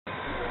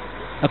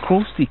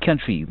Across the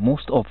country,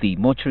 most of the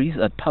mortuaries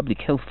at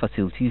public health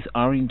facilities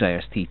are in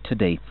dire state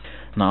today.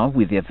 Now,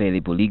 with the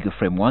available legal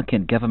framework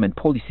and government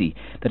policy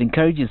that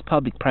encourages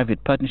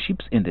public-private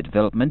partnerships in the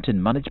development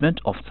and management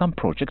of some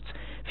projects,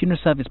 funeral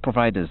service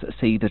providers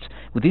say that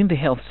within the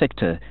health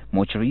sector,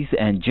 mortuaries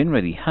and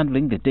generally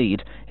handling the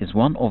dead is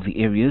one of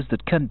the areas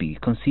that can be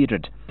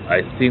considered. I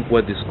think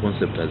what this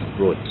concept has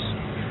brought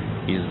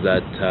is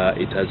that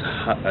it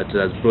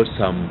has brought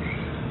some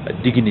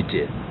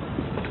dignity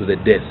to the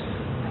death.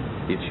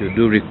 If you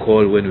do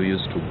recall, when we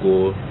used to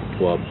go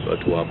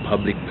to our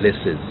public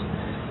places,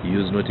 you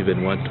used not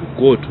even want to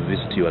go to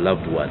visit your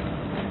loved one.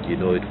 You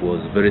know, it was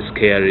very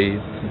scary.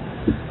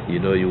 You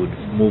know, you would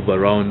move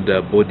around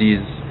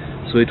bodies.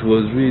 So it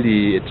was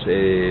really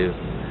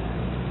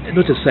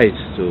not a sight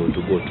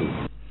to go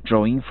to.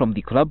 Drawing from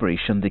the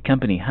collaboration the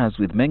company has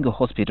with Mengo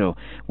Hospital,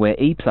 where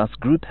A+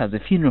 Group has a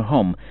funeral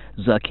home,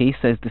 Zake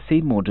says the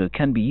same model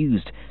can be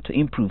used to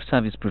improve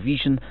service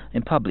provision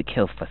in public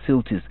health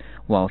facilities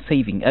while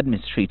saving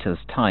administrators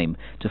time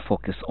to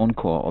focus on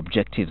core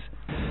objectives.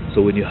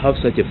 So when you have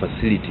such a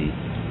facility,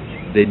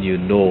 then you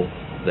know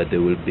that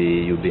you'll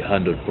be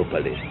handled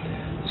properly.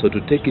 So to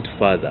take it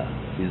further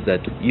is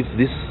that if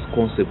this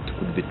concept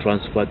could be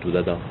transferred to the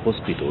other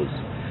hospitals,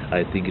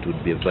 I think it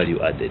would be a value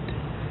added.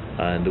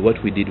 And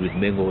what we did with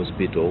Mengo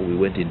Hospital, we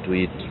went into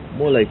it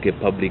more like a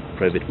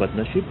public-private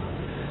partnership.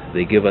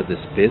 They gave us the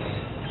space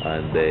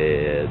and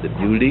the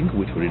building,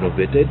 which we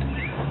renovated,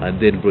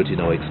 and then brought in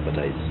our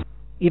expertise.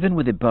 Even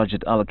with a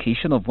budget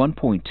allocation of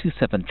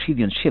 1.27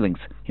 trillion shillings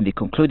in the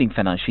concluding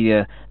financial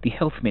year, the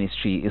Health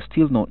Ministry is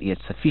still not yet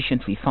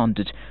sufficiently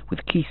funded,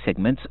 with key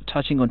segments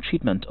touching on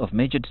treatment of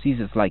major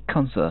diseases like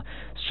cancer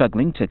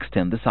struggling to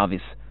extend the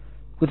service.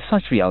 With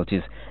such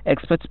realities,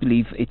 experts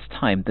believe it's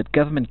time that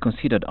government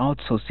considered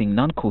outsourcing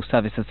non-core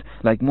services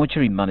like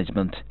mortuary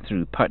management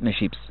through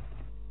partnerships.